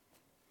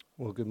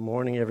Well, good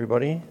morning,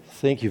 everybody.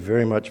 Thank you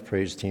very much,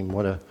 Praise Team.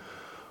 What a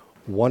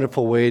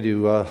wonderful way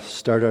to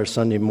start our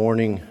Sunday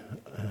morning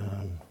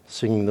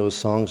singing those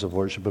songs of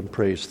worship and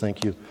praise.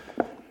 Thank you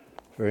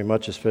very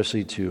much,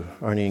 especially to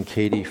Arnie and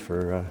Katie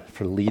for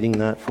leading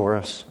that for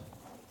us.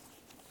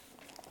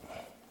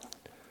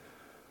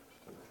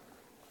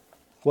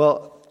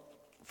 Well,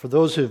 for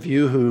those of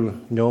you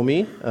who know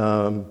me,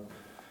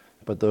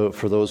 for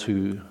those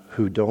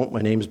who don't,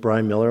 my name is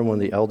Brian Miller. I'm one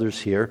of the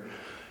elders here.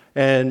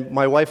 And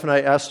my wife and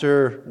I,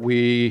 Esther,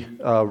 we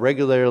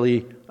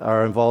regularly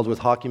are involved with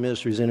Hockey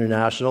Ministries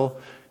International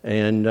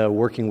and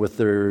working with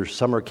their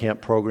summer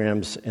camp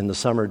programs in the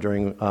summer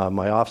during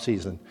my off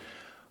season.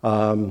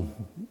 This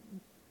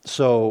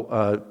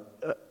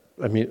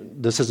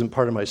isn't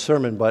part of my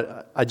sermon,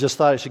 but I just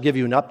thought I should give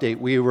you an update.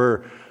 We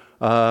were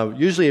let's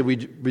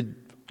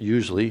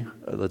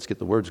get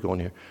the words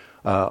going here.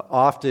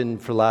 Often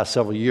for the last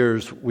several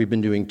years, we've been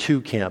doing two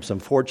camps.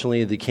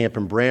 Unfortunately, the camp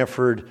in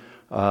Brantford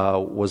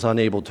was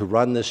unable to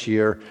run this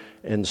year,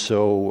 and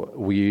so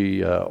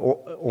we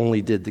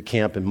only did the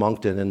camp in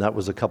Moncton, and that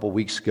was a couple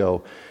weeks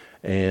ago.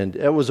 And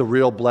it was a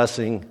real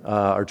blessing.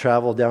 Our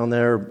travel down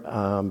there,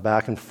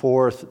 back and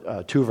forth.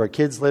 Two of our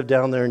kids live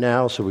down there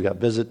now, so we got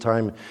visit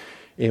time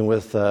in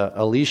with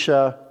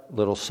Alicia.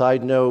 Little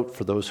side note,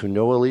 for those who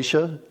know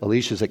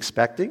Alicia's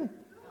expecting.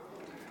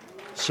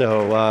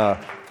 So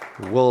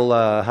we'll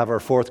have our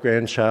fourth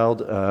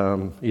grandchild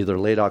either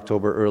late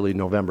October, early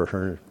November.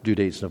 Her due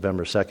date's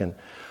November 2nd.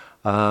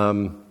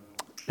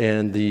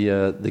 And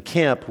the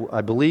camp,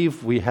 I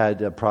believe we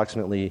had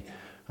approximately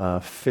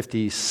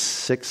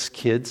 56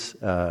 kids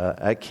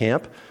at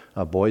camp,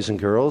 boys and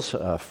girls,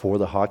 for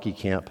the hockey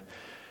camp.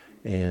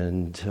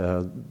 And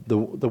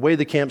the way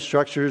the camp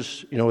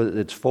structures,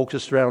 it's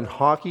focused around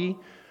hockey,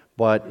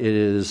 but it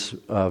is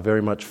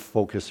very much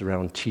focused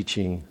around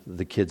teaching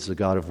the kids the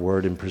God of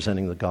Word and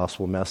presenting the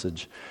gospel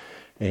message.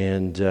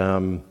 And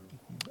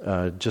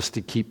just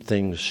to keep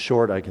things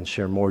short, I can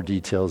share more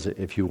details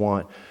if you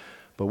want.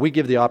 But we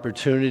give the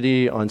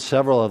opportunity on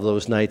several of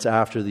those nights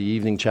after the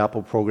evening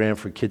chapel program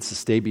for kids to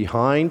stay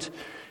behind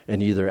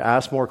and either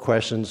ask more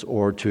questions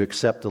or to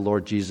accept the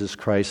Lord Jesus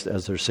Christ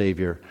as their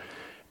Savior.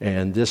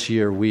 And this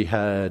year we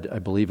had, I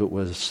believe it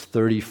was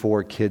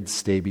 34 kids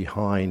stay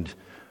behind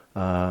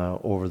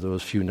over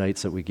those few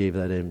nights that we gave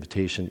that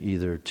invitation,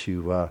 either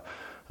to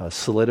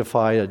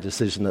solidify a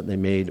decision that they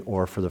made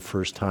or for the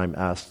first time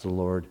ask the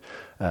Lord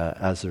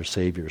as their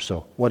Savior.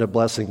 So what a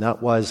blessing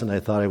that was, and I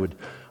thought I would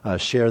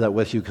share that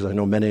with you because I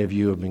know many of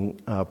you have been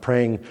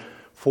praying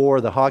for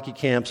the hockey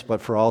camps,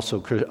 but for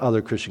also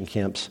other Christian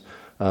camps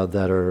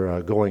that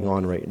are going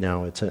on right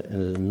now. It's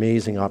an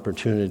amazing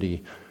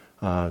opportunity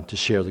to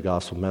share the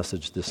gospel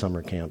message this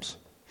summer camps.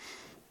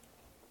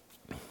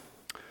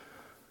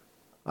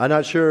 I'm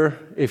not sure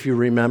if you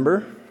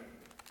remember.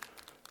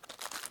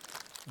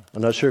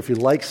 I'm not sure if you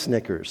like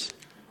Snickers.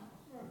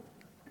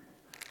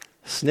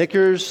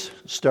 Snickers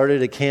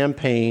started a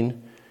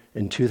campaign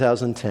in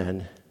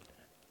 2010,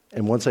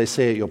 and once I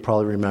say it, you'll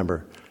probably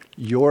remember.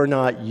 You're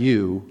not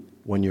you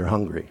when you're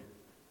hungry.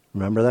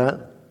 Remember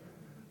that?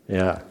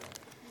 Yeah.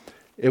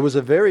 It was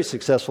a very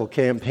successful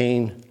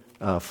campaign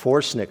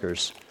for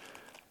Snickers.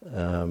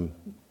 In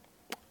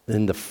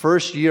the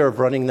first year of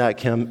running that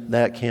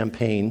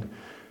campaign,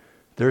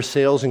 their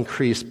sales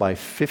increased by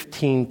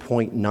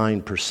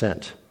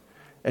 15.9%.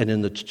 And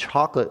in the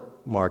chocolate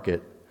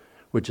market,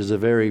 which is a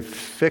very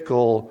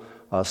fickle,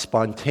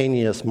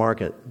 spontaneous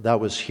market,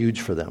 that was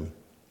huge for them.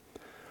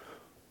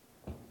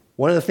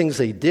 One of the things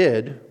they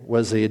did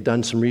was they had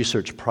done some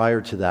research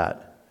prior to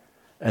that.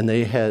 And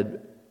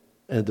the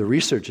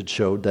research had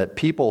showed that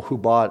people who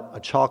bought a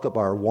chocolate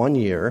bar one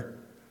year,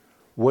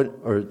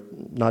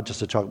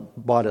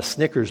 bought a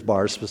Snickers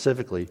bar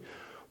specifically,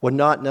 would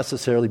not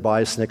necessarily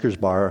buy a Snickers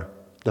bar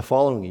the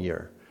following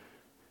year.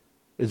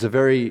 It's a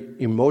very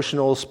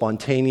emotional,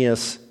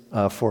 spontaneous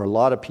for a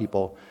lot of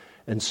people.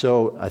 And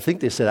so I think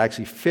they said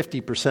actually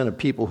 50% of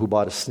people who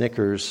bought a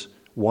Snickers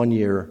one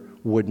year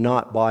would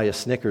not buy a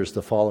Snickers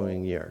the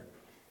following year.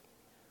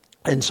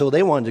 And so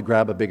they wanted to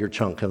grab a bigger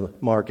chunk of the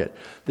market.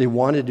 They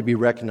wanted to be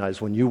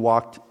recognized. When you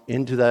walked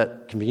into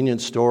that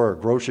convenience store or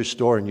grocery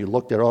store and you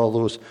looked at all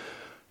those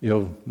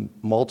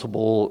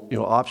multiple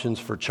options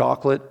for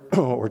chocolate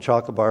or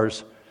chocolate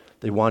bars,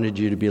 they wanted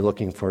you to be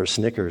looking for a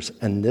Snickers.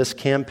 And this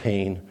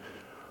campaign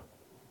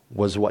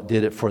was what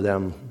did it for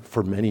them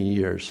for many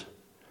years.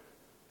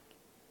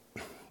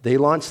 They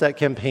launched that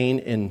campaign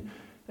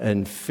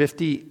in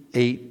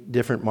 58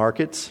 different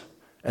markets,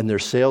 and their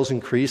sales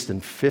increased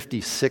in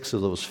 56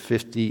 of those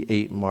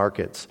 58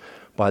 markets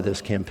by this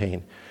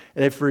campaign.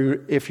 And if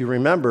you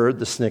remember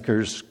the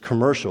Snickers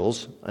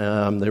commercials,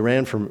 they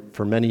ran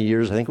for many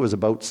years. I think it was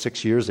about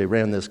 6 years they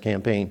ran this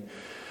campaign.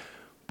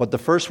 But the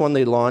first one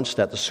they launched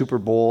at the Super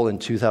Bowl in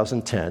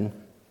 2010,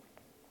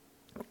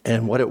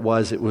 and what it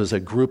was a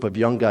group of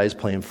young guys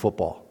playing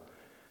football.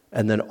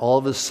 And then all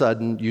of a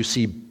sudden, you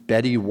see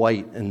Betty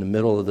White in the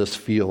middle of this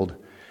field,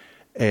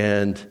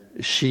 and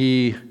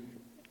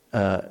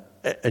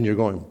and you're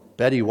going,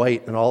 Betty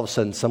White, and all of a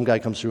sudden, some guy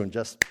comes through and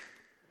just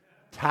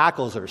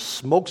tackles her,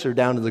 smokes her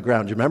down to the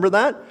ground. Do you remember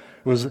that?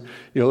 It was,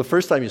 the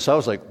first time you saw it, I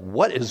was like,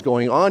 what is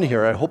going on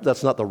here? I hope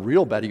that's not the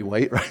real Betty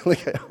White, right?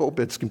 Like, I hope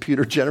it's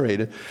computer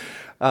generated.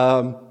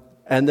 And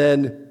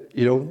then,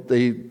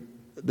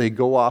 they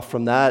go off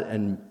from that,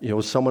 and,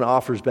 someone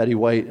offers Betty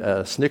White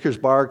a Snickers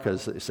bar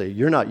because they say,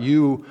 you're not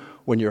you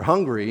when you're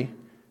hungry.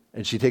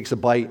 And she takes a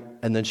bite,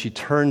 and then she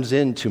turns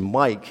into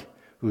Mike,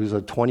 who's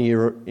a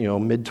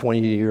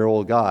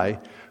mid-20-year-old guy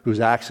who's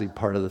actually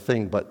part of the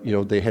thing. But,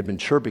 they had been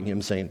chirping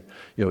him saying,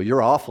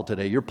 you're awful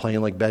today. You're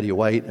playing like Betty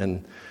White.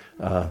 And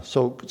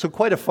so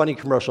quite a funny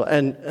commercial.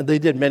 And they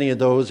did many of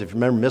those. If you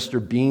remember,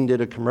 Mr. Bean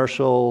did a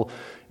commercial,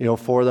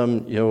 for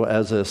them,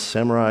 as a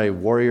samurai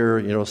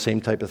warrior,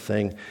 same type of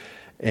thing.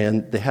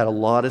 And they had a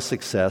lot of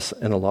success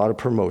and a lot of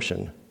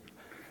promotion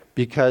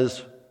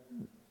because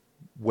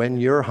when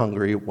you're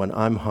hungry, when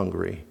I'm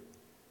hungry,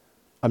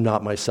 I'm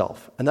not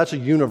myself. And that's a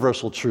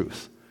universal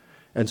truth.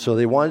 And so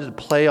they wanted to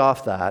play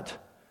off that,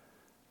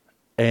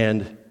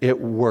 and it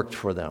worked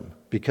for them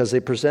because they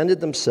presented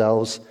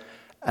themselves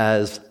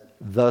as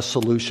the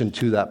solution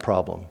to that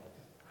problem.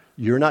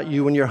 You're not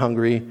you when you're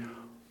hungry.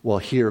 Well,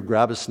 here,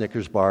 grab a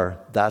Snickers bar.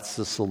 That's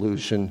the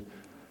solution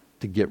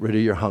to get rid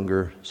of your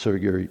hunger so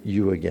you're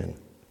you again.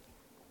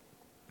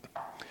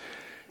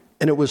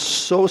 And it was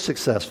so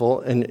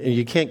successful, and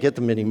you can't get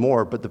them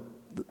anymore, but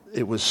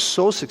it was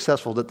so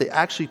successful that they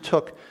actually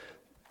took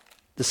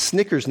the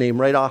Snickers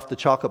name right off the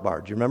chocolate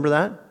bar. Do you remember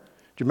that? Do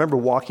you remember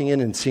walking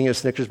in and seeing a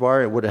Snickers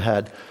bar? It would have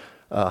had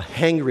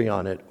hangry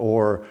on it,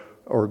 or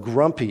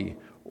grumpy,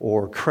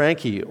 or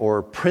cranky,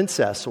 or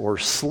princess, or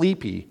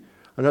sleepy.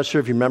 I'm not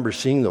sure if you remember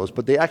seeing those,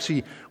 but they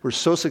actually were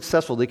so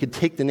successful they could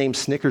take the name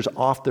Snickers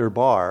off their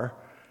bar,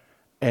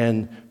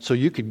 and so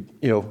you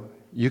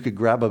could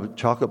grab a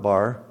chocolate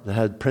bar that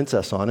had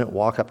princess on it,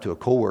 walk up to a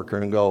coworker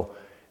and go,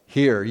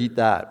 here, eat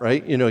that,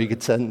 right? You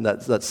could send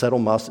that subtle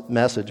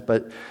message,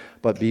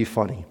 but be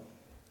funny.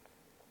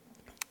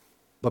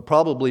 But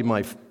probably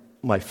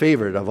my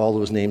favorite of all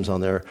those names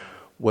on there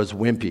was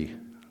Wimpy.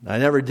 I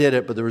never did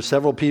it, but there were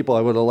several people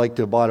I would have liked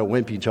to have bought a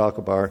Wimpy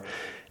chocolate bar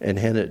and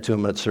handed it to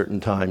them at certain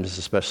times,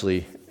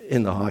 especially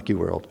in the hockey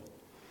world.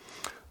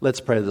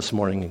 Let's pray this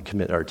morning and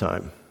commit our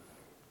time.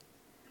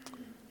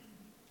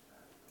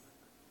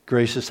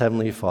 Gracious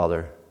Heavenly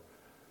Father,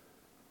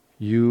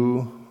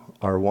 you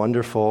are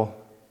wonderful,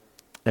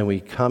 and we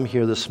come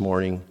here this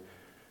morning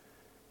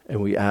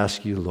and we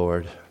ask you,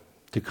 Lord,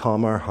 to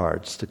calm our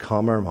hearts, to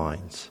calm our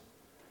minds,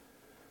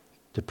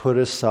 to put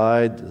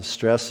aside the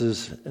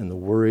stresses and the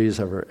worries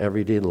of our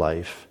everyday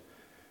life,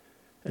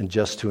 and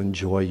just to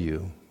enjoy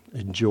you.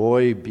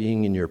 Enjoy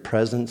being in your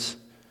presence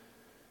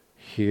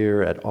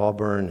here at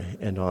Auburn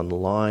and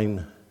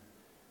online.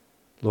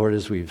 Lord,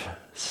 as we've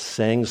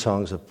sang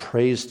songs of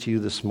praise to you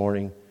this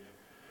morning,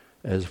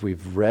 as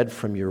we've read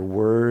from your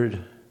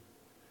word,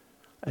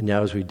 and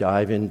now as we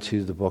dive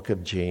into the book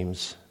of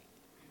James,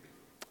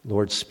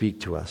 Lord,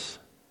 speak to us.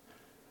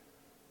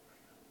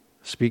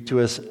 Speak to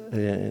us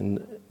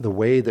in the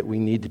way that we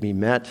need to be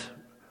met,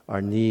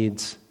 our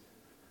needs.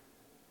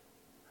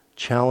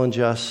 Challenge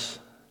us,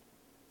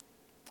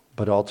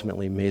 but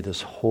ultimately may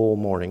this whole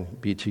morning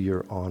be to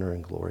your honor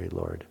and glory,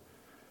 Lord.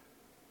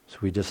 So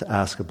we just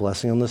ask a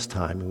blessing on this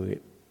time, and we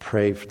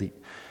pray for the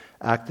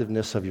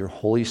activeness of your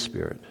Holy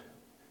Spirit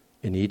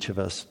in each of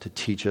us to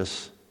teach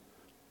us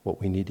what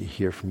we need to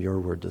hear from your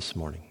word this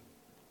morning.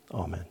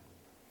 Amen.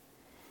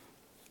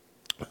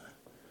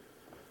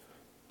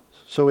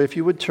 So if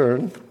you would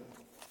turn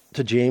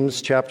to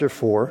James chapter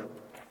 4.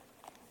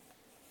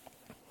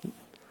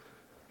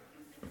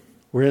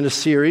 We're in a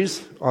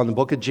series on the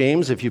book of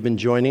James. If you've been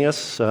joining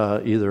us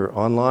either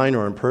online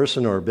or in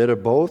person or a bit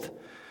of both,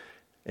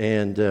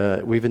 and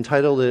we've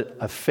entitled it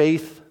A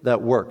Faith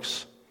That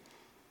Works.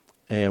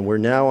 And we're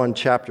now on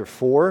chapter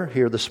 4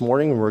 here this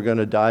morning, and we're going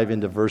to dive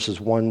into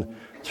verses 1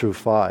 through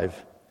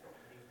 5.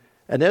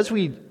 And as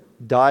we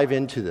dive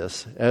into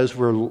this, as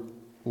we're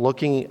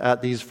looking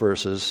at these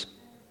verses,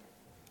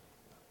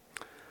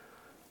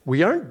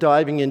 we aren't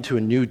diving into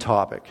a new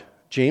topic.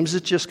 James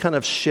is just kind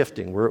of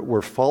shifting.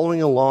 We're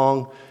following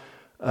along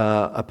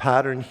a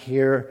pattern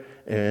here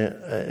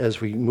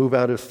as we move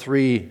out of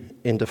 3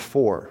 into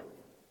 4.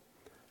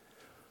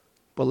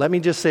 But let me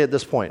just say at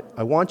this point,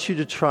 I want you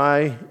to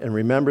try and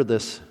remember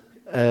this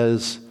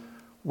as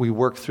we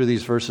work through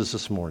these verses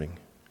this morning.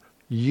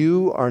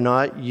 You are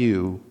not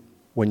you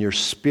when you're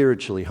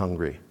spiritually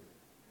hungry.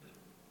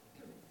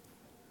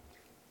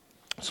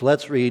 So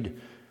let's read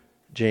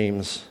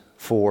James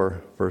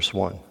 4, verse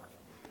 1.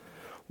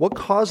 What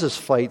causes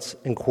fights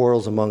and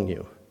quarrels among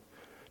you?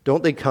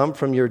 Don't they come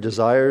from your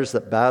desires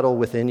that battle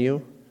within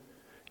you?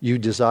 You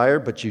desire,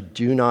 but you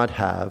do not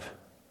have,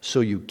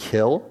 so you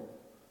kill.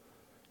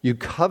 You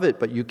covet,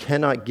 but you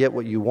cannot get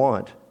what you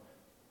want,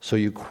 so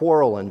you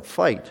quarrel and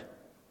fight.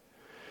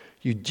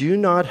 You do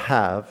not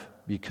have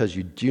because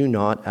you do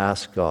not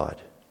ask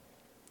God.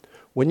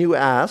 When you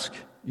ask,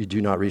 you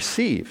do not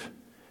receive,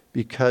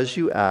 because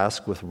you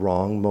ask with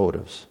wrong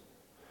motives,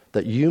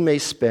 that you may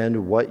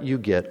spend what you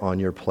get on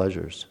your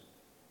pleasures.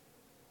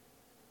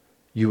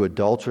 You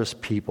adulterous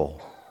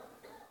people,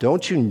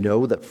 Don't you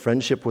know that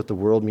friendship with the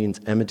world means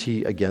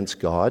enmity against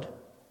God?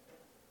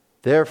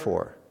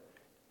 Therefore,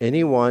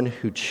 anyone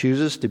who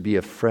chooses to be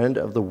a friend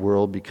of the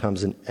world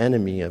becomes an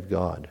enemy of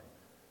God.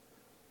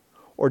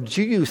 Or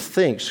do you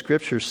think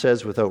Scripture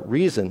says without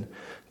reason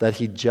that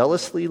he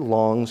jealously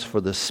longs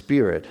for the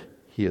Spirit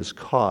he has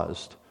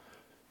caused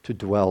to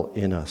dwell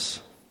in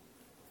us?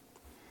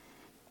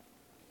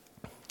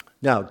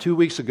 Now, 2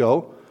 weeks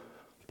ago,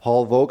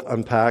 Paul Vogt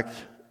unpacked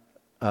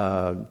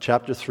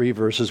chapter 3,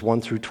 verses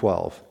 1 through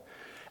 12.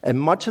 And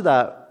much of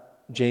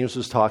that, James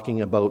was talking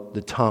about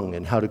the tongue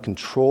and how to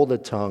control the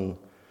tongue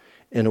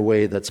in a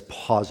way that's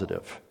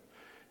positive.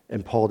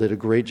 And Paul did a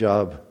great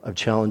job of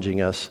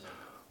challenging us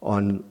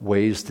on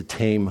ways to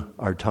tame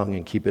our tongue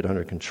and keep it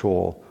under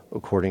control,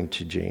 according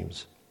to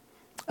James.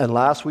 And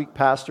last week,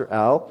 Pastor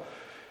Al,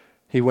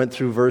 he went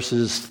through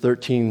verses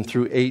 13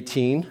 through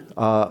 18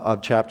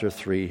 of chapter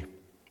 3.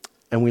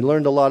 And we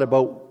learned a lot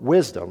about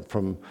wisdom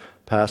from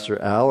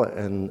Pastor Al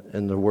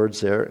and the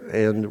words there.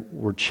 And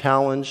we're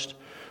challenged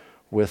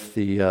with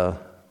the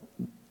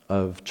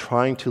of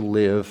trying to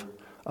live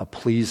a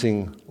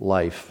pleasing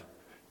life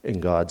in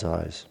God's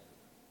eyes.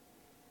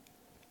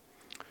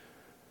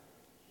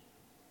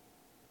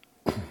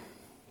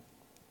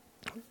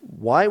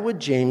 Why would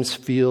James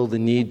feel the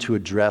need to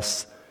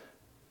address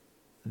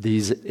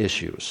these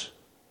issues?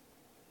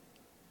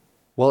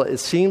 Well, it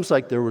seems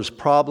like there was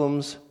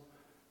problems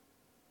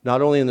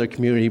not only in their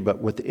community,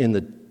 but within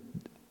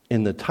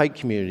the tight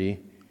community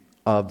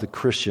of the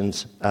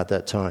Christians at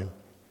that time.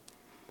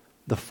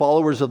 The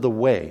followers of the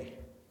way,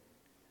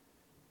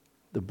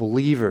 the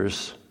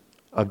believers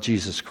of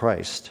Jesus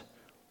Christ,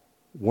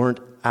 weren't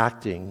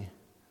acting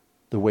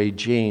the way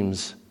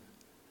James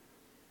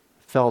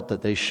felt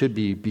that they should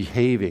be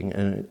behaving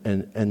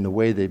and the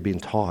way they'd been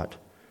taught.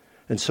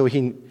 And so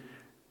he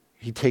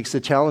takes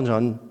the challenge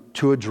on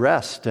to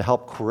address, to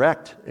help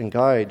correct and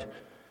guide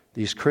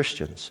these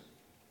Christians.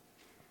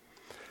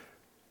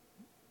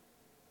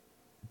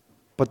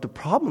 But the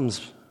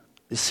problems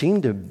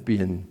seem to have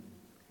been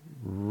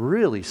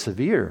really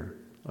severe,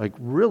 like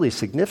really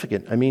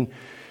significant. I mean,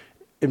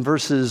 in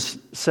verses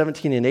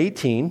 17 and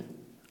 18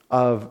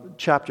 of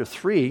chapter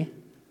 3,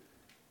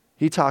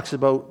 he talks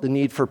about the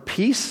need for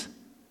peace.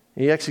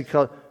 He actually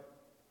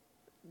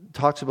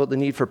talks about the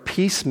need for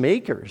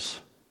peacemakers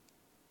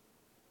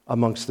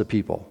amongst the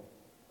people.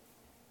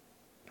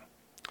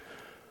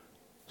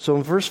 So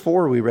in verse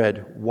 4 we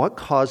read, "What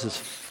causes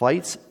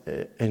fights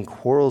and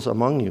quarrels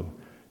among you?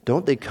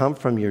 Don't they come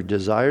from your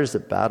desires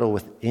that battle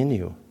within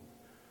you?"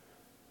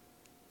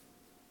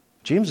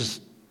 James is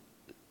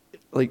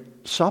like,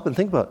 stop and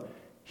think about it.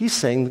 He's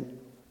saying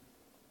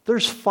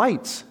there's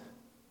fights.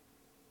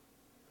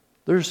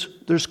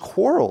 There's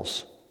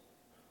quarrels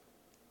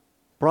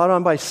brought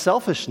on by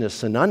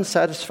selfishness and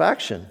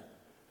unsatisfaction,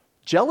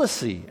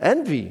 jealousy,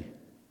 envy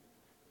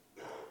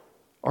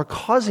are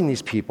causing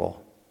these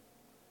people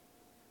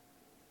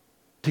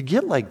to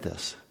get like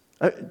this.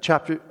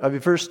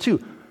 Verse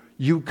 2,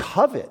 you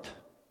covet.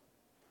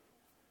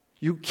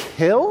 You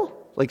kill?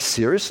 Like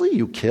seriously,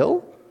 you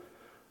kill?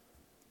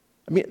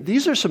 I mean,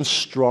 these are some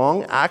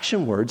strong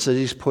action words that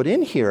he's put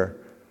in here.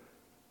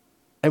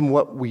 And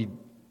what we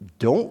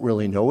don't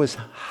really know is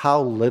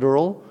how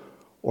literal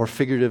or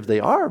figurative they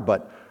are,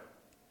 but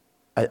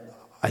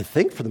I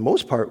think for the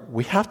most part,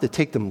 we have to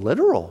take them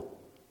literal,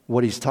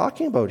 what he's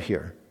talking about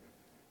here.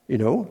 You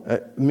know,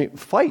 I mean,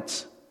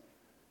 fights.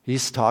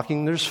 He's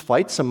talking, there's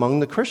fights among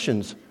the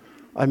Christians.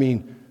 I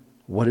mean,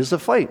 what is a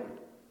fight?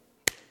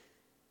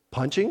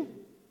 Punching?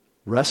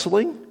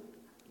 Wrestling?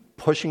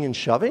 Pushing and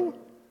shoving?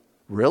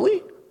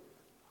 Really?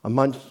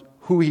 Among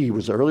who he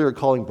was earlier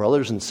calling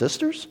brothers and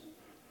sisters?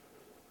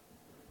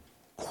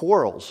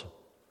 Quarrels.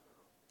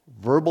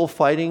 Verbal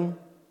fighting,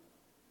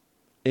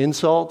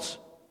 insults,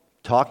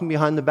 talking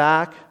behind the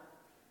back,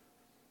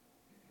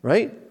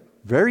 right?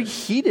 Very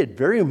heated,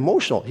 very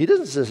emotional. He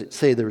doesn't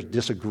say there's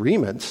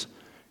disagreements.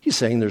 He's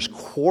saying there's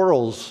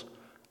quarrels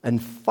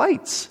and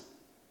fights.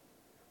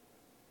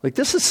 Like,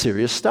 this is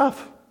serious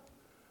stuff.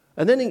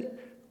 And then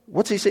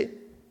what's he say?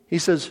 He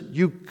says,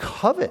 you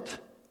covet.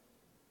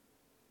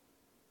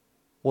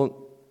 Well,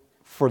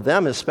 for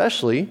them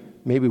especially,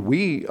 maybe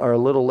we are a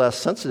little less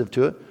sensitive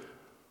to it.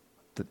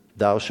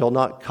 Thou shalt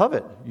not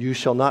covet. You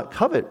shall not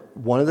covet.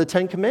 One of the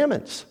 10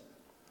 Commandments.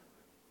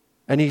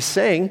 And he's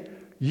saying,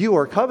 you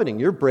are coveting.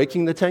 You're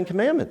breaking the 10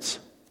 Commandments.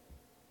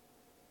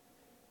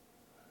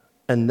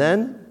 And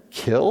then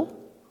kill?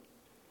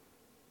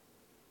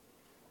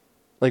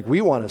 Like,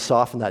 we want to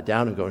soften that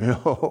down and go,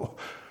 no,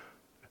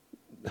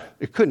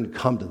 it couldn't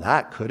come to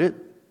that, could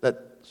it?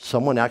 That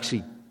someone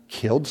actually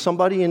killed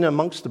somebody in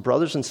amongst the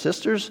brothers and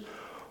sisters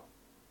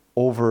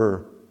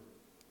over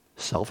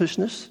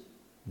selfishness,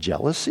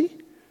 jealousy?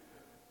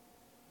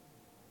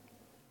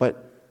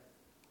 But,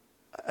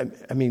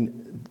 I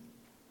mean,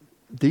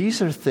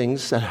 these are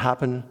things that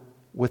happen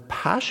with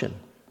passion,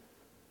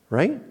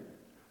 right?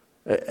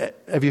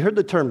 Have you heard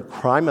the term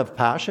crime of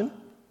passion?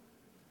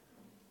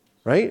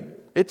 Right?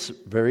 It's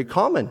very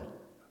common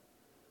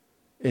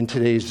in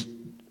today's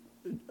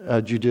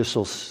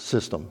judicial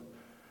system.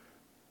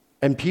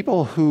 And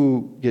people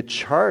who get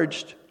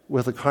charged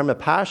with a crime of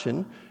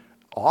passion,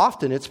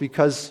 often it's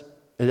because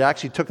it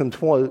actually took them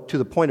to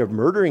the point of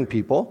murdering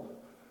people.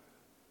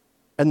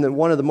 And then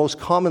one of the most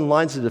common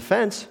lines of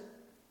defense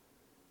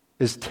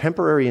is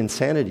temporary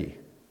insanity.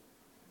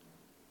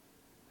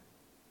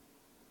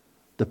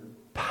 The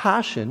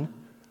passion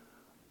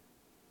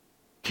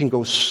can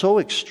go so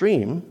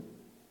extreme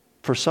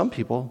for some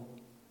people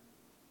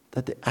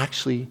that they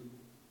actually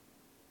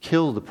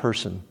kill the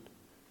person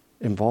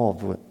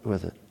involved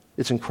with it.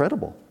 It's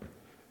incredible.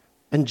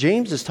 And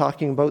James is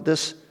talking about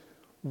this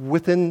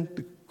within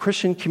the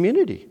Christian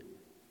community.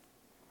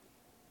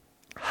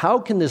 How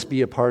can this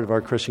be a part of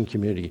our Christian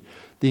community?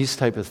 These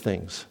type of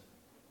things.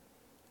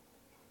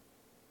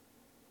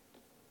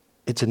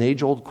 It's an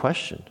age-old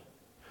question.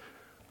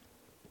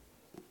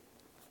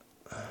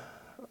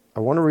 I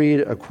want to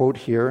read a quote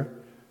here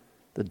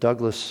that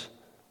Douglas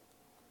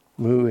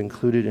Moo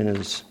included in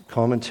his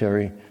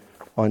commentary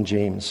on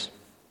James.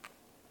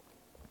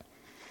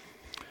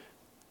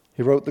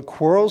 He wrote, "The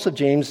quarrels of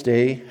James'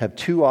 day have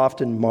too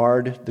often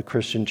marred the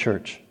Christian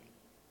church."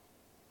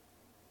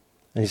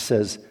 And he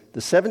says,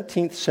 the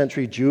 17th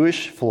century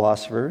Jewish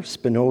philosopher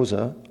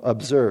Spinoza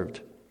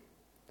observed,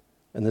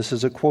 and this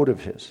is a quote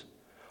of his,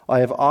 "I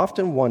have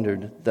often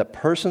wondered that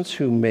persons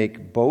who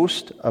make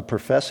boast of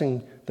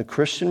professing the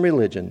Christian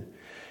religion,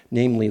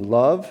 namely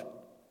love,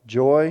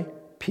 joy,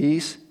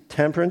 peace,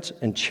 temperance,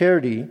 and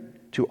charity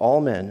to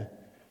all men,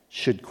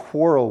 should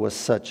quarrel with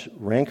such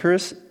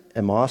rancorous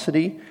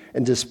animosity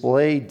and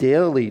display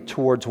daily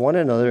towards one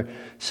another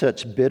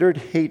such bitter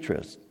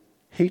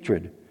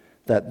hatred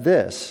that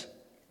this,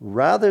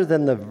 rather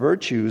than the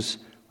virtues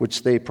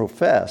which they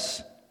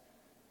profess,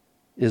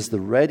 is the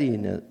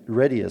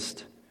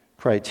readiest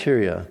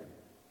criteria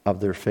of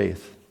their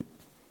faith."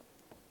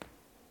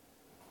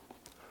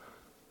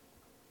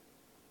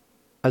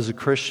 As a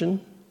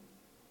Christian,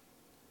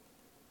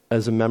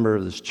 as a member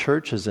of this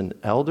church, as an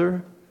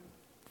elder,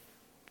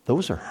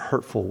 those are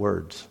hurtful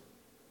words.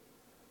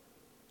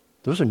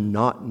 Those are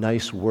not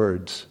nice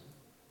words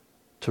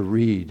to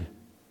read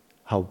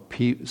how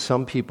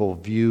some people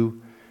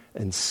view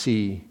and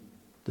see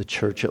the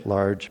church at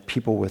large,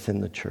 people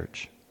within the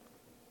church.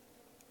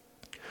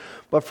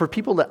 But for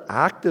people to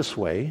act this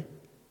way,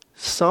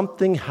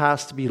 something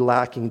has to be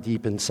lacking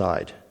deep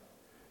inside.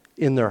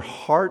 In their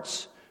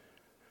hearts,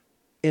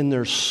 in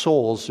their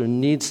souls, there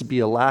needs to be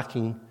a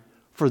lacking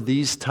for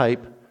these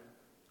type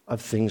of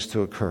things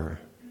to occur.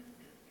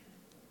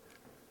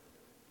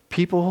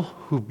 People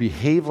who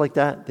behave like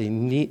that,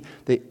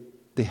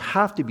 they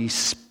have to be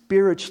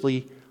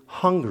spiritually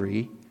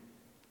hungry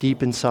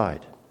deep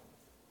inside.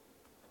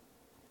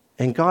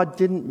 And God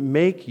didn't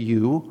make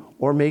you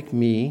or make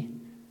me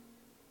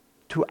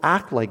to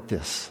act like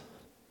this.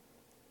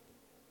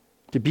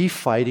 To be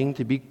fighting,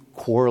 to be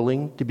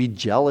quarreling, to be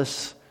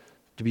jealous,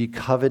 to be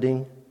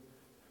coveting.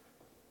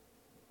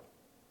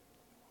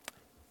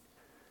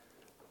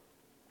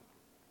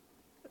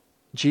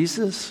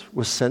 Jesus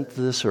was sent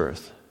to this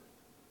earth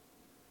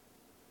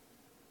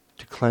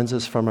to cleanse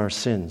us from our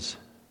sins,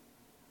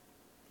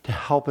 to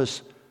help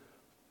us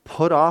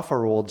put off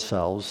our old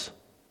selves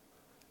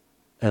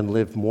and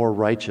live more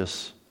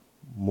righteous,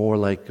 more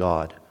like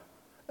God,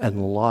 and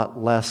a lot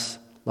less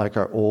like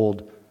our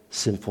old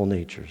sinful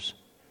natures.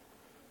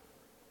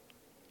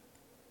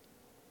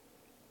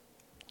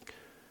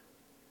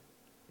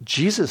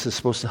 Jesus is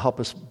supposed to help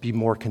us be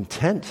more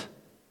content,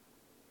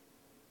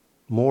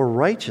 more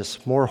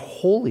righteous, more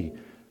holy,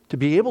 to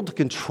be able to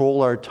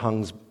control our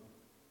tongues.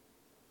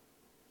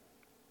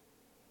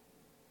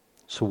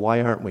 So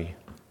why aren't we?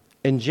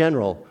 In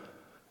general,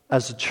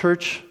 as a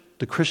church,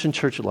 the Christian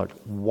church at large,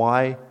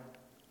 why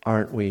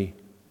aren't we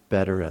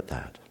better at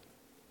that?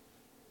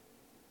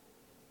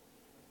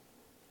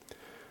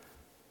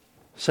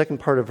 Second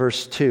part of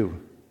verse 2,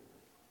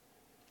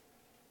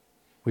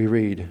 we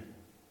read,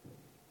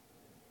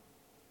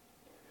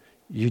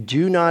 "You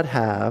do not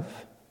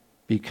have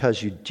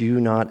because you do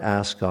not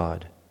ask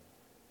God."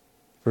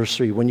 Verse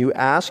 3, "When you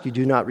ask, you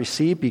do not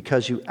receive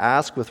because you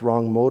ask with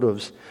wrong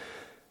motives,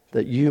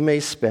 that you may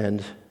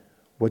spend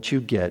what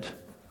you get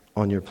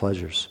on your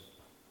pleasures."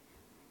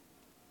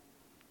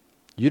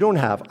 You don't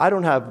have. I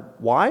don't have.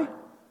 Why?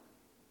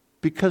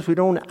 Because we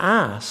don't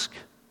ask.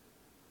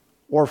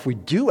 Or if we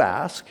do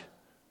ask,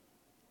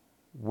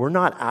 we're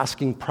not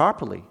asking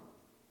properly.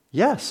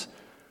 Yes,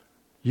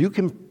 you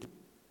can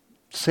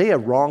say a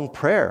wrong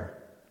prayer.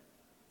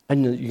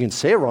 And you can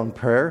say a wrong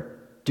prayer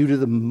due to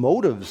the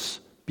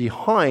motives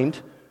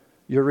behind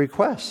your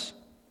requests.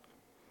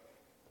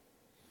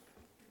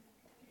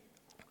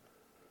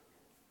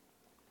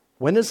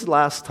 When is the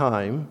last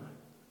time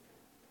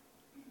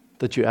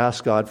that you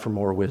asked God for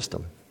more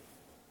wisdom?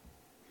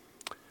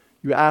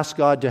 You asked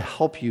God to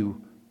help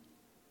you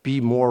be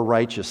more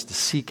righteous, to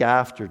seek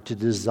after, to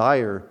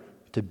desire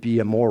to be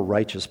a more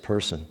righteous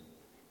person.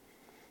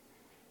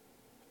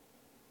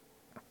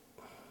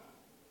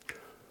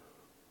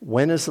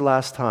 When is the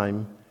last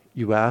time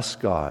you asked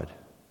God,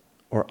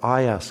 or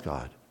I asked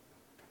God,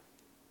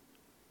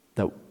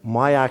 that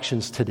my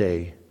actions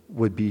today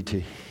would be to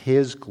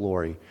His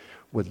glory,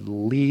 would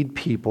lead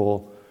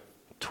people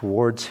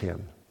towards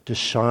Him, to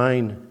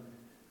shine,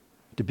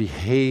 to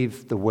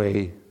behave the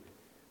way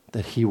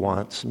that He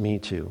wants me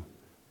to,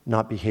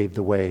 not behave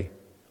the way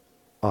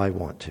I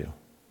want to.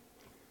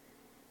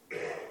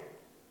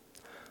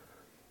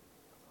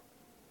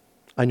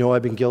 I know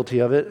I've been guilty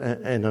of it,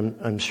 and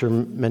I'm sure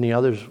many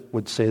others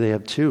would say they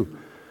have too,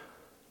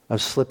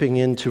 of slipping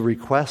into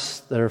requests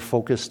that are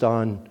focused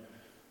on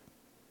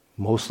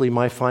mostly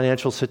my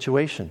financial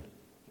situation,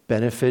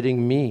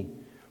 benefiting me,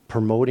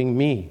 promoting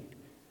me.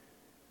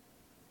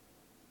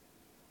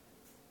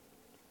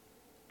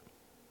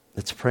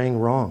 It's praying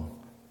wrong.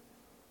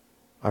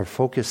 Our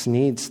focus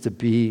needs to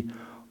be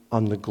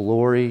on the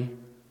glory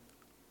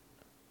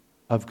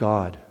of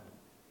God.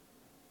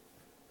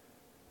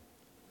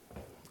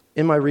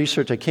 In my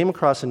research, I came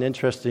across an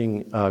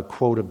interesting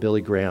quote of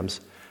Billy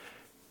Graham's.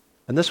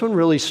 And this one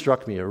really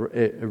struck me.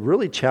 It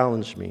really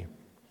challenged me.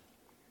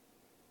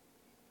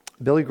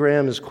 Billy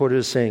Graham is quoted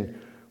as saying,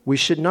 "We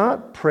should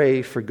not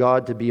pray for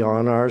God to be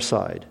on our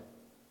side,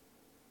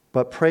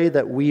 but pray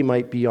that we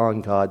might be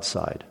on God's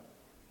side."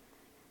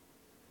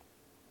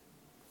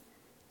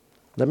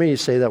 Let me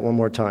say that one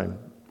more time.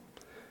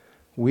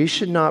 We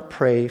should not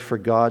pray for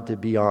God to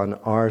be on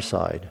our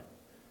side,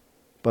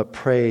 but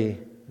pray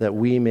that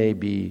we may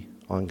be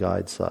on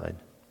God's side.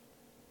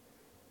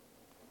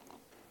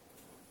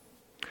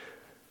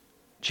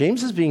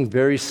 James is being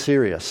very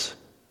serious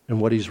in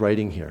what he's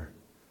writing here.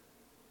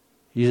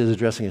 He is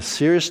addressing a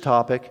serious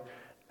topic,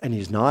 and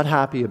he's not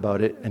happy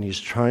about it, and he's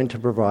trying to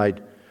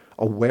provide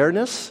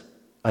awareness,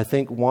 I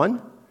think,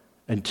 one,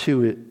 and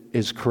two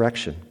is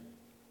correction.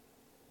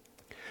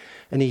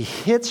 And he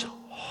hits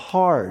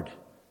hard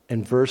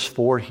in verse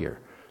 4 here.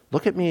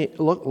 Look at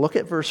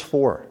verse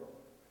 4.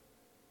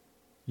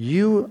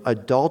 You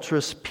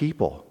adulterous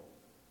people.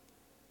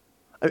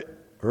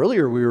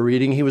 Earlier we were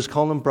reading, he was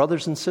calling them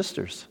brothers and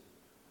sisters.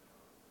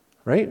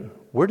 Right?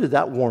 Where did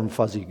that warm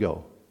fuzzy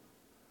go?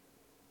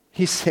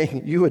 He's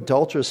saying, you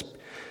adulterous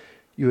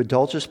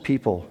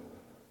people.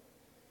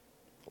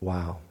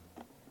 Wow.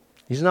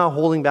 He's not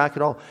holding back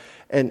at all.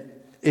 And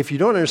if you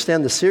don't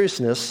understand the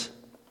seriousness,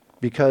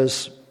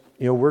 because,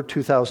 we're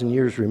 2,000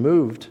 years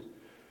removed,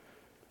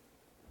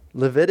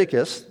 the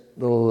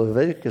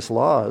Leviticus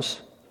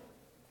laws,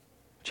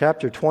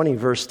 chapter 20,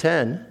 verse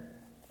 10,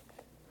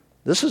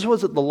 this is what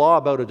the law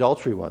about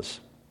adultery was.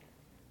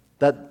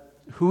 That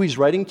who he's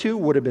writing to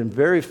would have been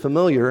very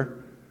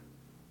familiar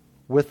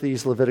with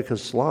these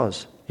Leviticus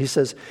laws. He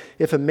says,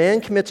 if a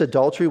man commits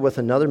adultery with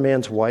another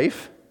man's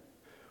wife,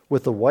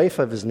 with the wife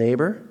of his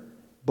neighbor,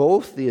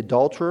 both the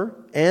adulterer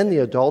and the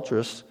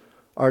adulteress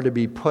are to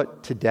be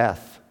put to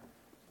death.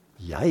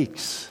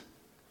 Yikes.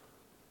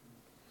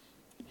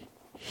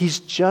 He's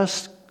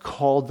just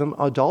called them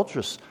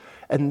adulterous.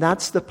 And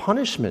that's the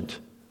punishment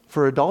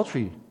for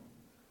adultery.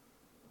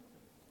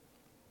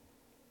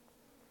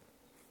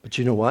 But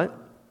you know what?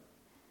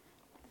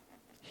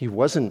 He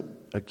wasn't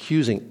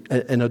accusing,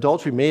 and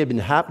adultery may have been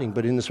happening,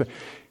 but in this way,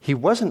 he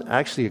wasn't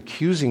actually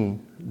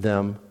accusing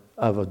them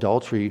of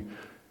adultery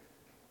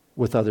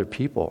with other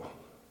people.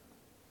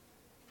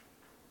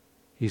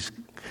 He's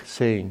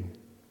saying,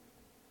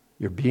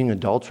 you're being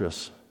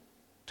adulterous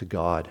to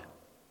God.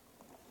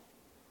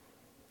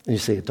 And you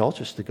say,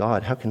 adulterous to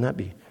God, how can that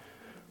be?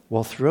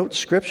 Well, throughout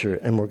Scripture,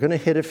 and we're going to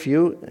hit a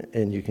few,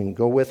 and you can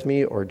go with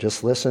me or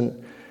just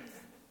listen,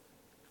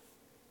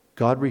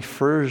 God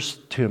refers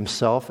to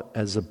himself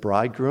as a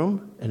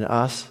bridegroom and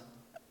us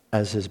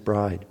as his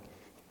bride.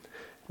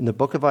 In the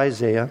book of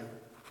Isaiah,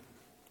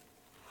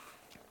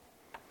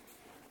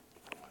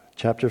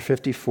 chapter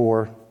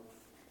 54,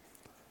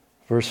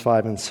 verse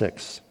 5 and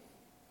 6,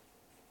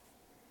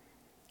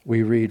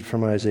 we read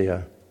from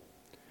Isaiah,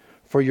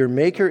 "For your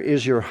Maker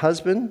is your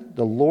husband,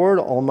 the Lord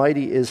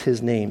Almighty is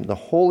his name, the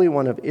Holy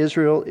One of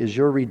Israel is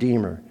your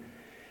Redeemer.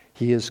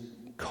 He is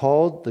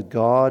called the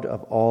God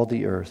of all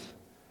the earth.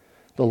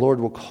 The Lord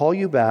will call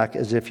you back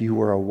as if you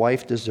were a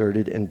wife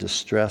deserted and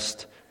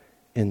distressed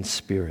in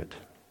spirit."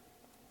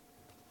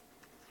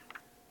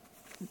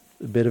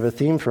 A bit of a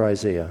theme for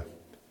Isaiah.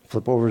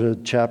 Flip over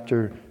to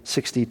chapter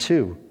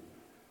 62.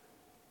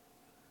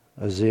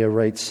 Isaiah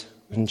writes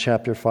in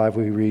chapter 5,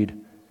 we read,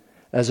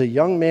 "As a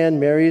young man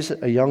marries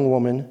a young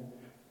woman,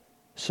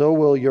 so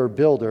will your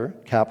builder,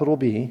 capital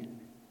B,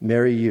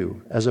 marry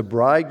you. As a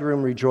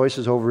bridegroom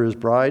rejoices over his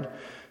bride,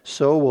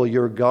 so will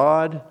your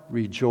God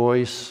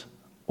rejoice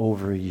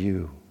over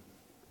you."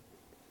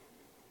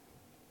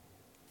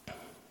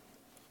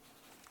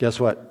 Guess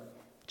what?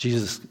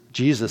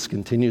 Jesus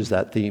continues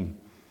that theme.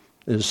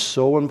 It is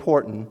so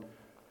important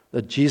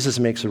that Jesus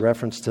makes a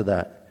reference to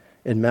that.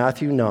 In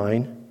Matthew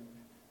 9,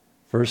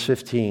 verse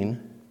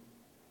 15,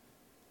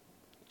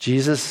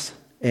 Jesus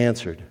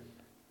answered,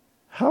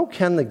 "How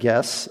can the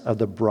guests of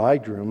the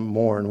bridegroom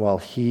mourn while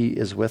he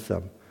is with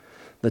them?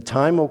 The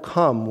time will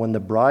come when the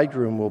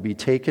bridegroom will be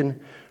taken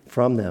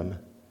from them.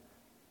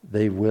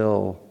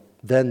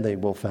 Then they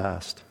will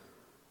fast."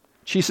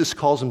 Jesus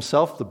calls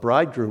himself the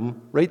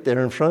bridegroom right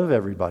there in front of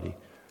everybody.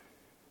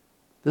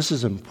 This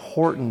is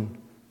important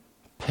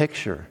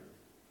picture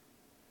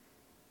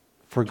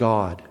for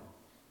God,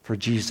 for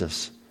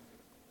Jesus,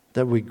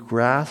 that we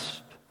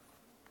grasp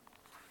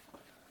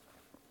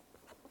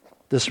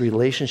this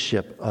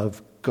relationship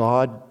of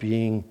God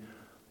being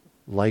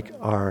like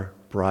our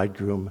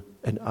bridegroom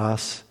and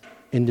us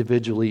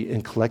individually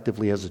and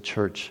collectively as a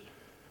church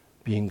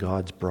being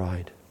God's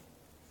bride.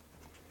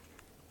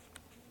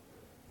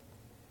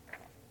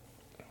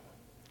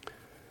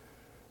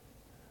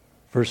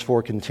 Verse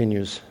 4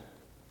 continues,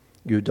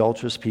 "You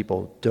adulterous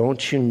people,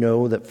 don't you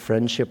know that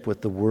friendship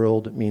with the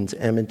world means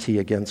enmity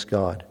against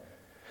God?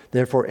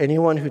 Therefore,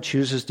 anyone who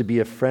chooses to be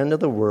a friend of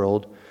the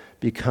world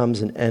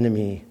becomes an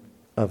enemy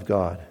of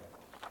God."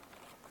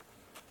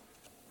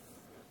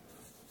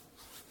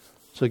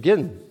 So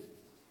again,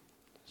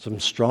 some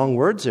strong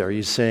words there.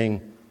 He's saying,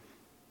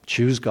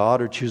 choose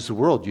God or choose the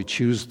world. You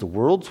choose the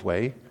world's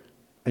way,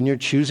 and you're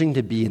choosing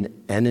to be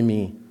an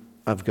enemy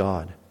of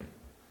God.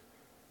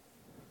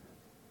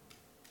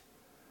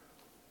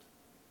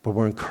 But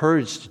we're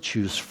encouraged to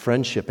choose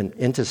friendship and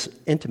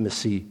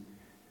intimacy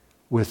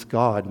with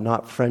God,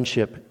 not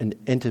friendship and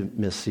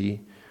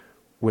intimacy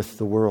with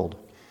the world.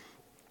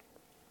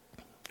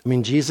 I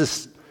mean,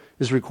 Jesus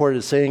is recorded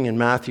as saying in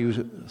Matthew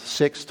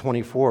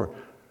 6:24,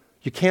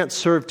 you can't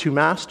serve two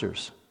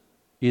masters.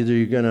 Either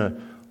you're going to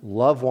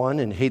love one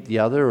and hate the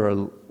other,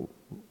 or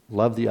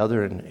love the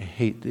other and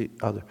hate the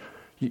other.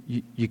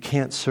 You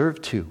can't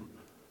serve two.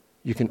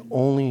 You can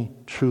only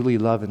truly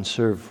love and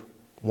serve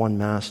one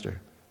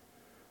master.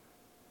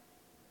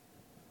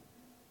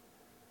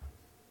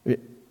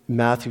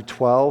 Matthew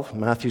 12,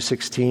 Matthew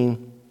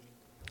 16,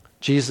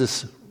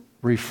 Jesus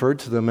referred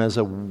to them as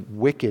a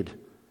wicked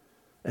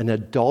and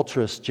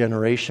adulterous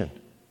generation.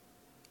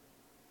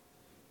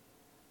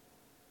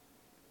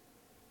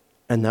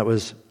 And that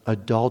was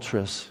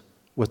adulterous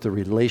with the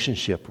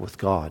relationship with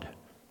God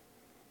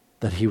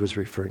that he was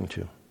referring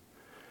to.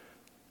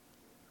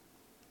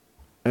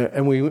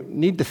 And we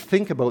need to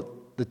think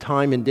about the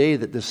time and day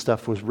that this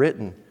stuff was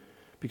written,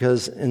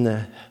 because in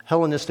the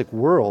Hellenistic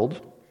world,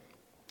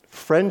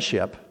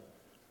 friendship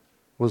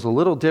was a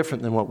little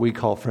different than what we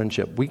call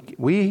friendship.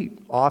 We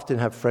often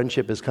have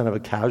friendship as kind of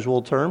a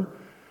casual term.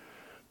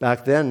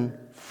 Back then,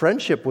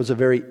 friendship was a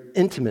very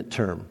intimate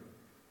term.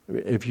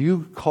 If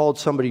you called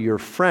somebody your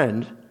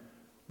friend,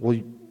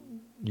 well,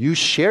 you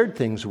shared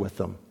things with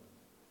them.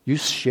 You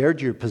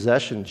shared your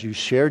possessions. You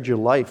shared your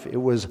life.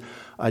 It was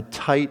a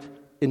tight,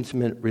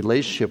 intimate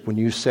relationship when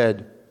you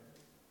said,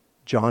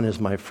 John is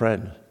my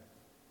friend.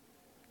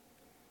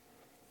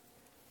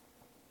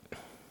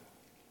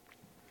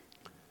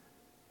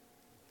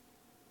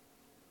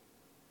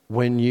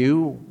 When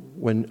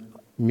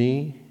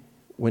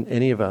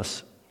any of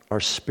us are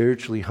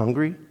spiritually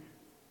hungry,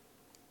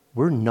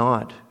 we're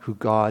not who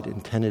God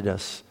intended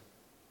us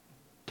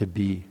to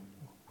be.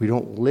 We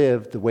don't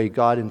live the way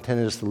God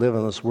intended us to live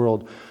in this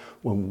world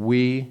when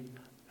we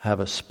have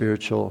a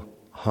spiritual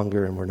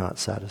hunger and we're not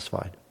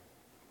satisfied.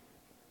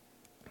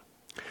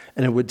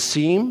 And it would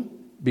seem,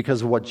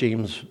 because of what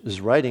James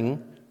is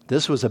writing,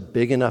 this was a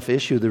big enough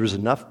issue. There was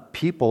enough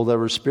people that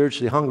were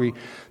spiritually hungry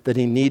that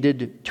he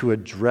needed to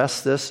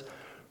address this.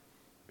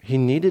 He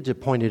needed to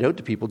point it out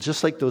to people.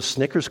 Just like those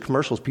Snickers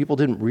commercials, people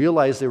didn't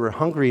realize they were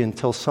hungry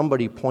until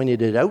somebody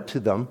pointed it out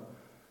to them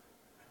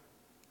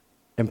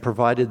and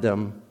provided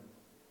them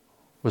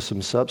with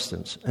some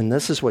substance. And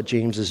this is what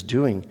James is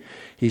doing.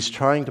 He's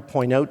trying to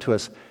point out to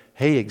us,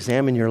 hey,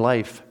 examine your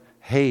life.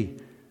 Hey,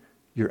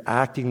 you're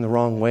acting the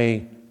wrong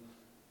way.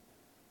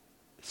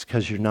 It's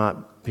because you're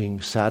not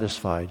being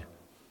satisfied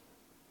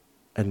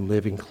and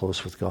living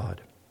close with God.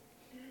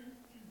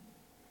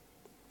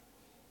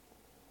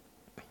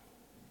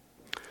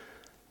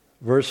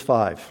 Verse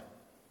 5.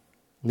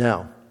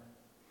 Now,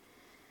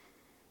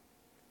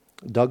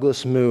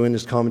 Douglas Moo in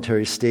his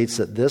commentary states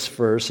that this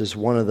verse is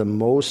one of the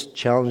most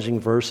challenging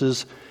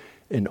verses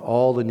in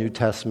all the New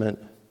Testament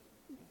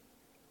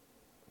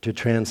to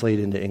translate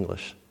into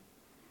English.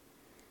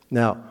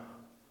 Now,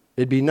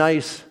 it'd be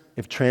nice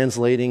if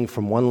translating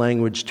from one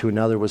language to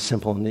another was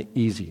simple and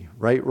easy.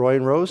 Right, Roy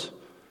and Rose?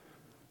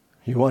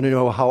 You want to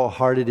know how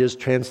hard it is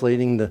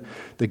translating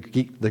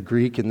the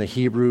Greek and the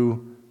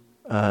Hebrew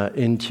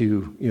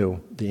into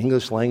the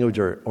English language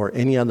or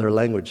any other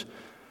language?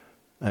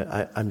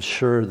 I'm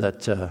sure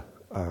that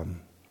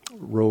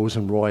Rose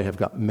and Roy have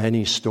got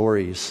many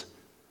stories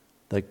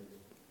that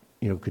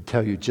could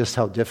tell you just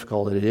how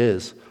difficult it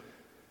is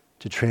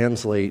to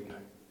translate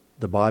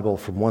the Bible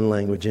from one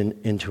language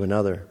into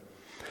another.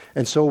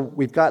 And so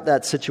we've got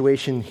that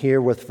situation here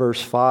with verse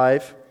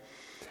 5.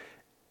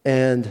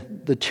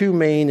 And the two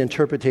main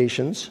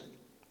interpretations.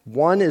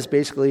 One is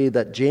basically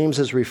that James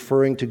is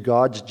referring to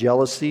God's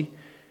jealousy.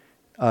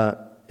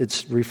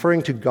 It's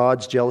referring to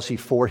God's jealousy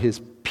for his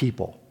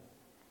people.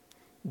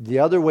 The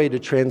other way to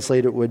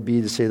translate it would be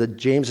to say that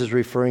James is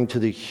referring to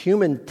the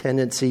human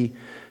tendency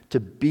to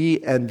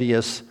be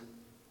envious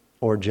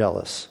or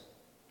jealous.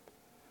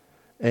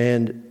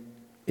 And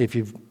if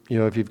you've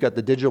got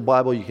the digital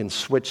Bible, you can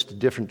switch to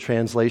different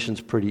translations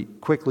pretty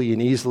quickly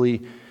and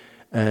easily,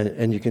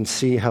 and you can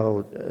see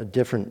how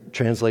different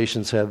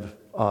translations have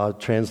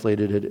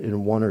translated it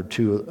in one or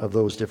two of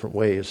those different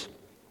ways.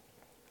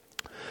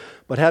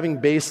 But having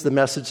based the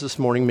message this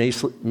morning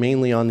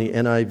mainly on the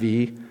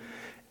NIV,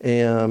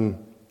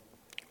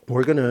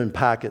 we're going to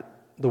unpack it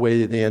the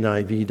way the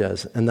NIV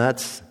does, and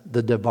that's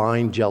the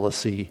divine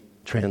jealousy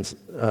translation,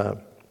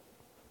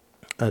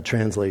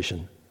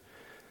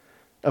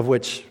 of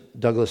which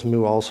Douglas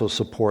Moo also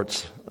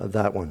supports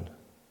that one.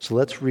 So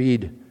let's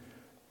read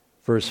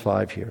verse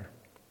 5 here.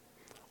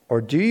 Or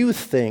do you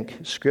think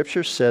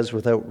Scripture says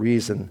without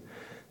reason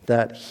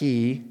that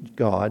He,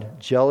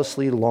 God,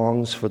 jealously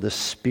longs for the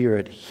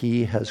Spirit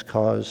He has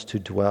caused to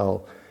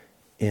dwell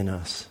in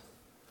us?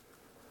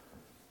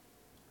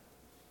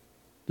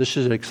 This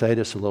should excite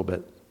us a little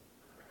bit.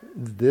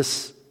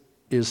 This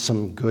is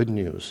some good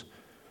news.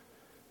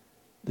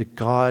 That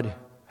God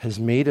has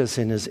made us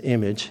in His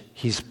image.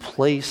 He's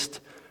placed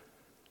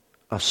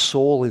a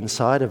soul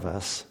inside of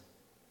us,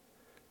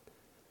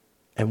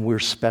 and we're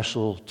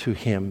special to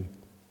Him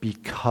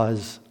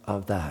because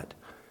of that.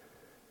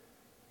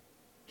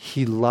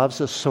 He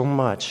loves us so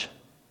much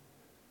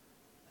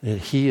that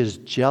He is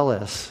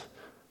jealous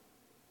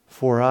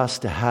for us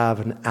to have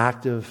an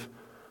active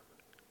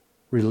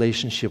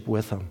relationship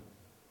with Him.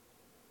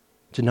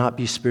 To not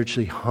be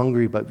spiritually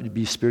hungry, but to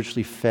be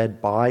spiritually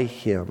fed by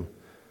Him.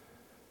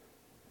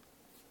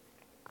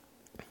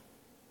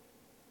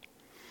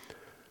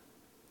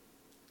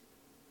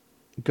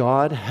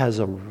 God has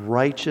a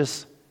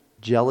righteous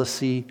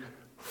jealousy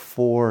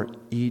for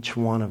each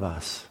one of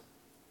us.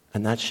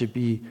 And that should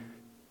be,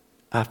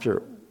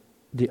 after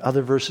the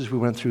other verses we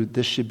went through,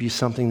 this should be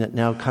something that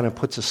now kind of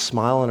puts a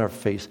smile on our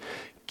face,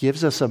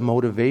 gives us a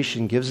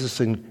motivation, gives us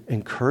an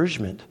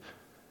encouragement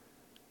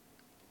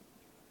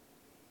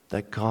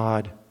that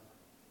God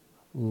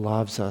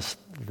loves us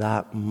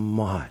that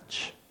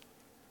much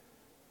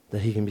that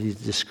He can be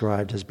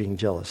described as being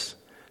jealous.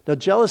 Now,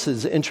 jealous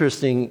is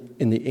interesting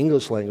in the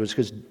English language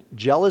because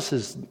jealous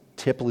is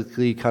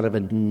typically kind of a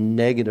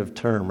negative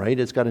term, right?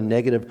 It's got a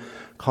negative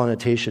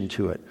connotation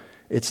to it.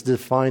 It's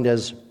defined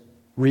as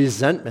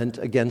resentment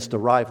against a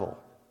rival,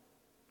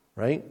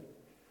 right?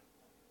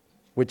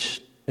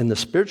 Which in the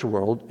spiritual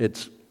world,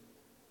 it's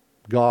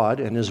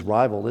God and His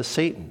rival is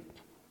Satan.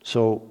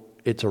 So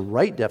it's a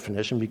right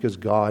definition because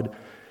God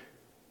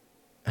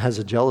has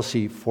a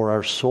jealousy for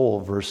our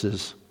soul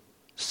versus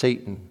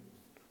Satan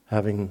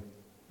having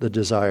the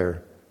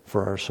desire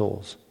for our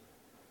souls.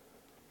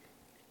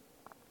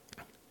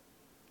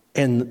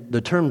 And the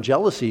term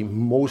jealousy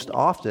most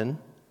often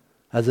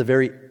has a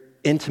very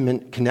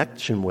intimate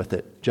connection with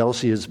it.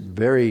 Jealousy is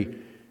very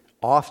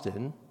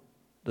often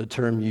the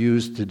term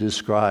used to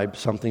describe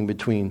something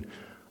between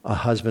a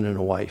husband and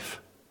a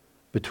wife,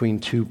 between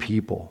two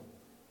people.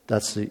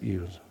 That's the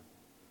use.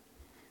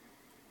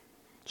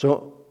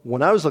 So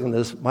when I was looking at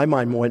this, my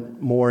mind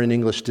went more in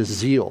English to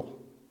zeal,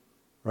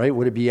 right?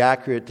 Would it be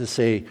accurate to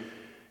say,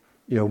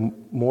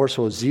 more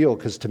so zeal?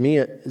 Because to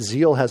me,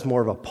 zeal has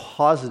more of a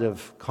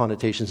positive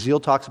connotation. Zeal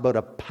talks about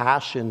a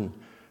passion,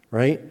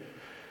 right?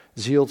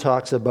 Zeal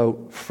talks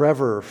about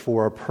fervor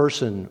for a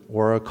person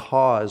or a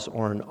cause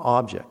or an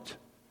object.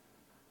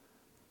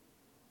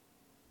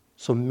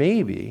 So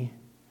maybe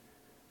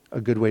a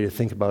good way to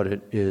think about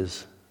it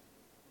is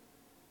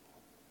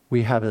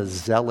we have a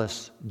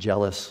zealous,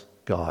 jealous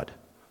God.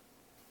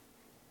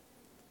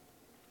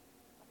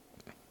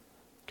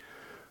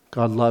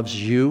 God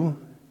loves you.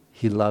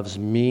 He loves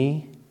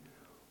me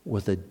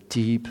with a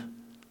deep,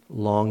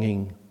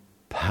 longing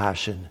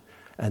passion.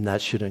 And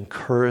that should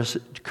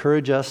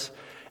encourage us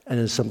and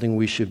is something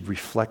we should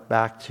reflect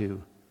back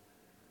to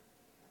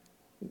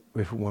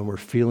when we're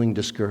feeling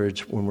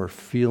discouraged, when we're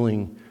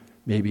feeling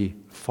maybe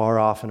far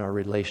off in our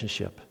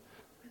relationship,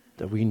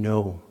 that we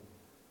know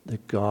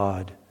that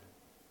God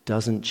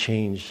doesn't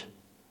change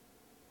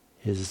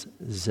His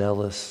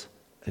zealous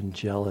and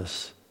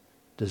jealous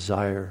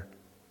desire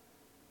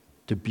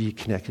to be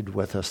connected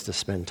with us, to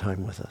spend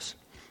time with us.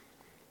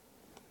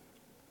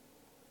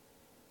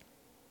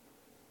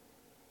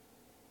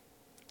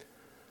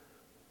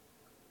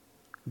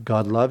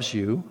 God loves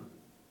you.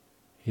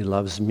 He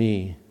loves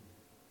me.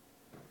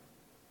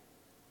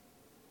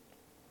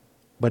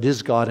 But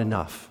is God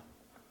enough?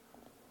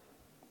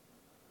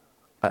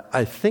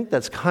 I think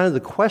that's kind of the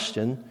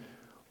question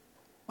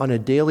on a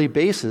daily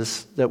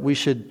basis that we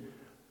should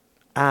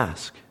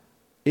ask.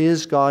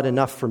 Is God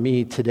enough for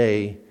me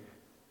today?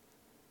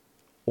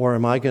 Or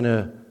am I going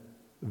to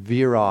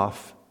veer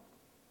off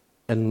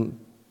and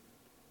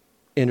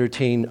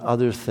entertain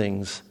other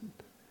things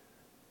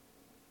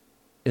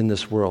in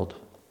this world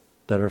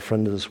that are a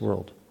friend of this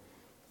world?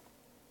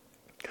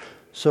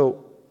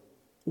 So,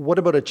 what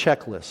about a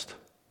checklist?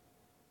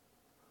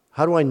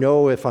 How do I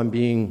know if I'm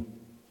being,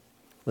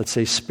 let's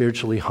say,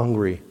 spiritually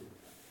hungry?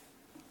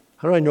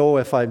 How do I know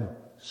if I'm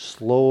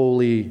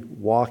slowly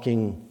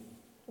walking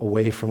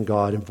away from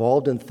God,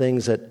 involved in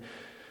things that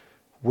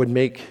would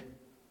make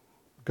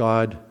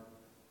God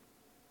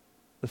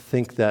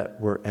think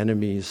that we're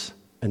enemies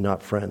and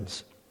not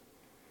friends?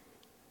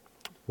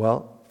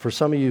 Well, for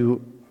some of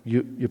you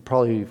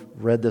probably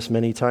read this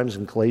many times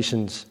in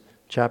Galatians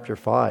chapter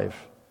 5,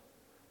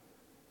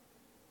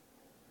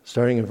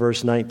 starting in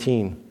verse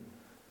 19.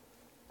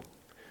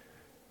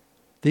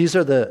 These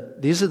are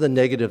the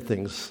negative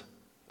things.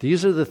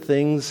 These are the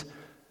things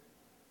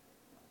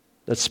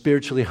that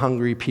spiritually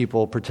hungry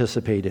people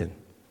participate in.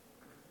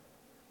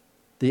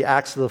 The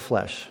acts of the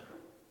flesh.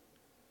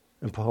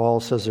 And Paul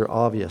says they're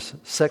obvious.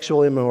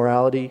 Sexual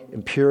immorality,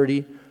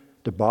 impurity,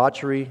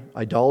 debauchery,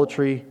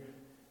 idolatry,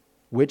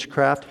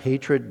 witchcraft,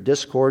 hatred,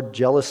 discord,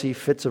 jealousy,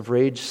 fits of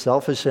rage,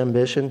 selfish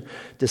ambition,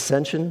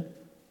 dissension,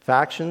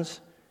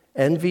 factions,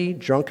 envy,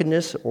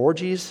 drunkenness,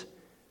 orgies,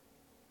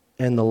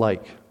 and the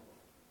like.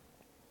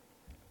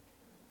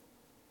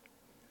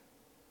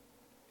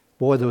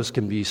 Boy, those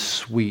can be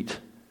sweet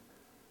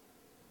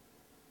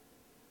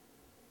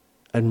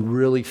and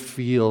really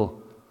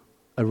fill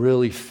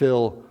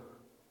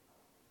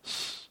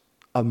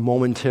a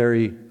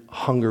momentary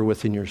hunger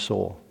within your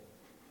soul.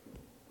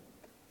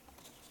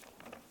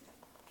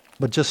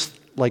 But just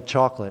like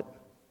chocolate,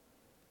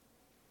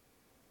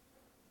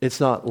 it's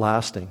not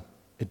lasting.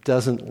 It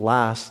doesn't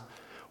last.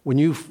 When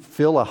you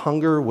feel a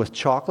hunger with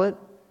chocolate,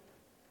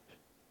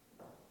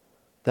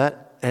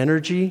 that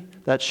energy,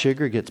 that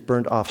sugar gets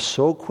burned off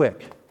so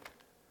quick.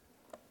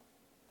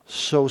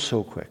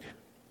 So quick.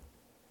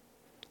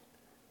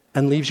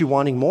 And leaves you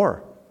wanting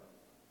more.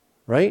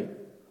 Right?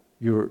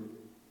 You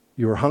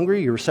were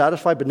hungry, you were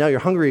satisfied, but now you're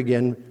hungry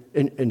again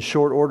in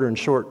short order, in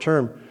short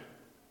term.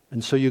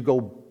 And so you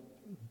go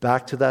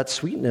back to that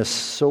sweetness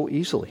so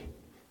easily.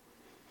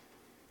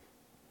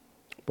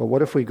 But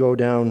what if we go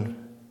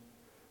down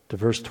to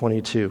verse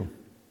 22?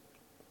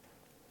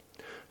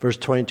 Verse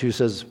 22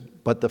 says,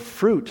 but the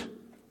fruit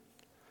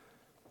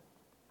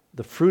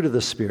of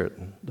the Spirit,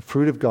 the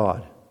fruit of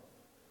God,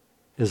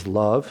 is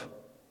love,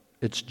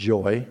 it's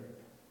joy,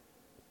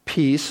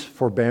 peace,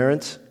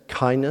 forbearance,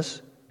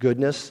 kindness,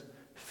 goodness,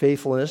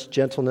 faithfulness,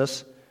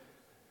 gentleness,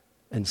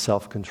 and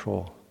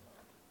self-control.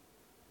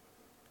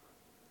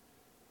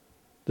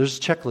 There's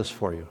a checklist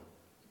for you.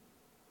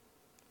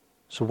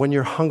 So when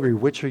you're hungry,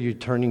 which are you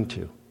turning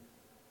to?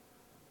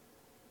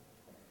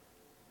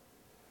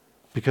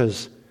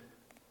 Because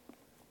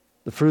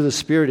the fruit of the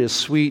Spirit is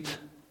sweet,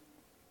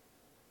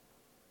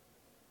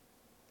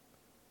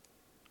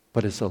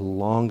 but it's a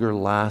longer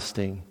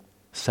lasting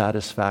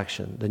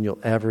satisfaction than you'll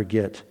ever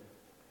get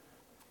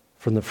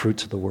from the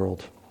fruits of the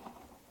world,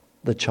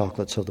 the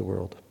chocolates of the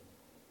world.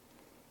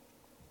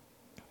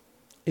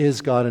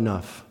 Is God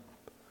enough?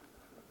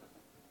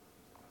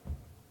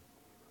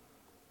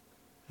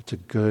 It's a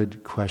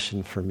good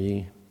question for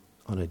me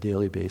on a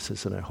daily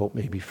basis, and I hope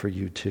maybe for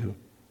you too.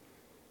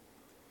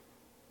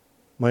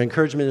 My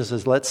encouragement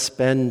is let's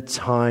spend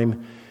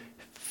time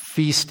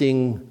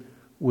feasting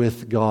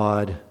with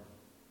God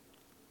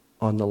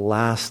on the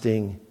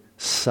lasting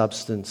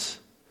substance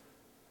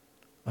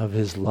of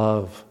His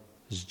love,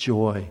 His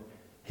joy,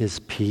 His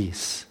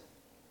peace.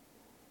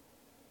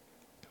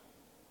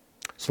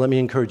 So let me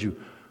encourage you,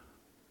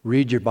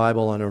 read your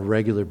Bible on a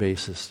regular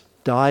basis.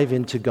 Dive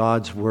into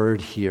God's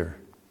Word here.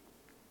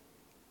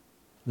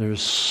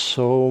 There's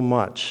so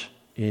much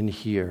in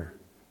here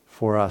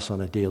for us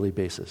on a daily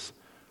basis.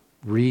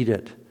 Read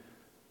it,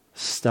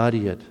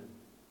 study it,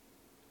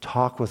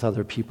 talk with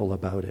other people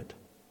about it.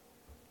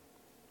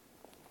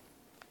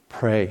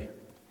 Pray.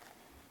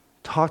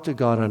 Talk to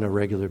God on a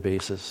regular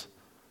basis.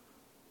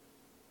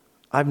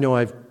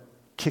 I've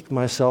kicked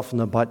myself in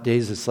the butt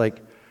days. It's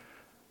like,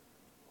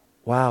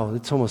 wow,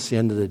 it's almost the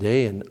end of the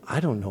day, and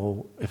I don't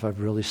know if I've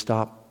really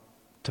stopped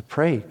to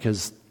pray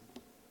because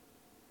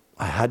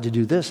I had to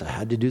do this, I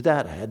had to do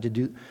that,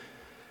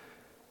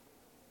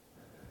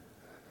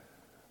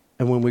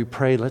 And when we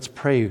pray, let's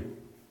pray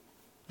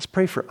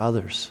for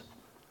others.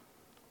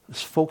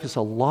 Let's focus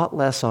a lot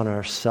less on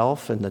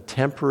ourselves and the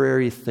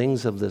temporary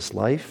things of this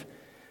life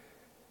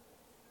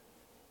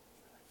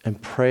and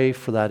pray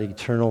for that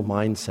eternal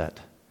mindset.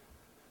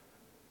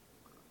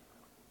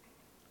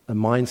 A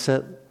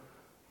mindset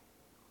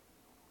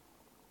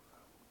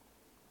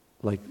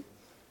like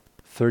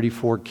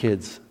 34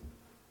 kids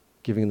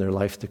giving their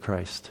life to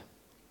Christ.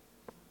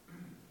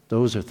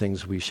 Those are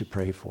things we should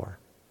pray for.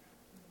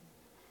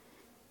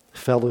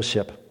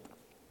 Fellowship.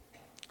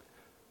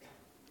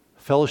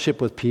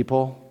 Fellowship with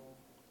people,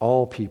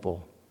 all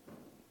people.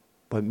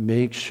 But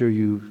make sure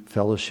you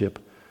fellowship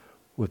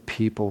with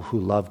people who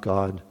love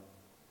God.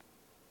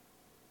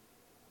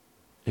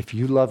 If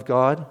you love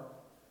God,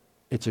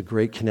 it's a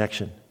great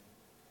connection.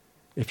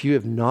 If you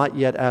have not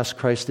yet asked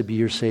Christ to be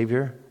your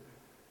Savior,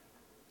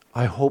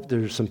 I hope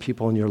there's some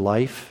people in your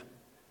life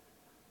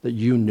that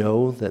you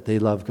know that they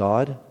love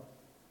God.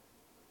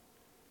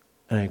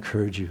 And I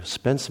encourage you,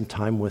 spend some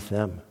time with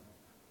them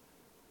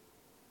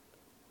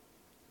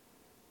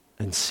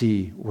and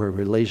see where a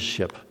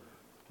relationship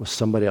with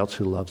somebody else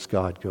who loves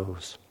God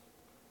goes.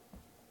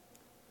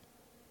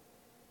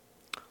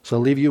 So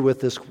I'll leave you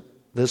with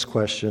this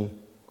question.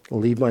 I'll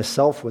leave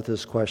myself with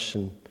this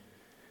question.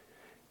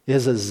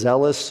 Is a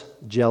zealous,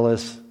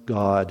 jealous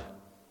God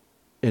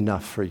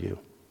enough for you?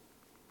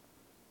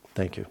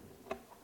 Thank you.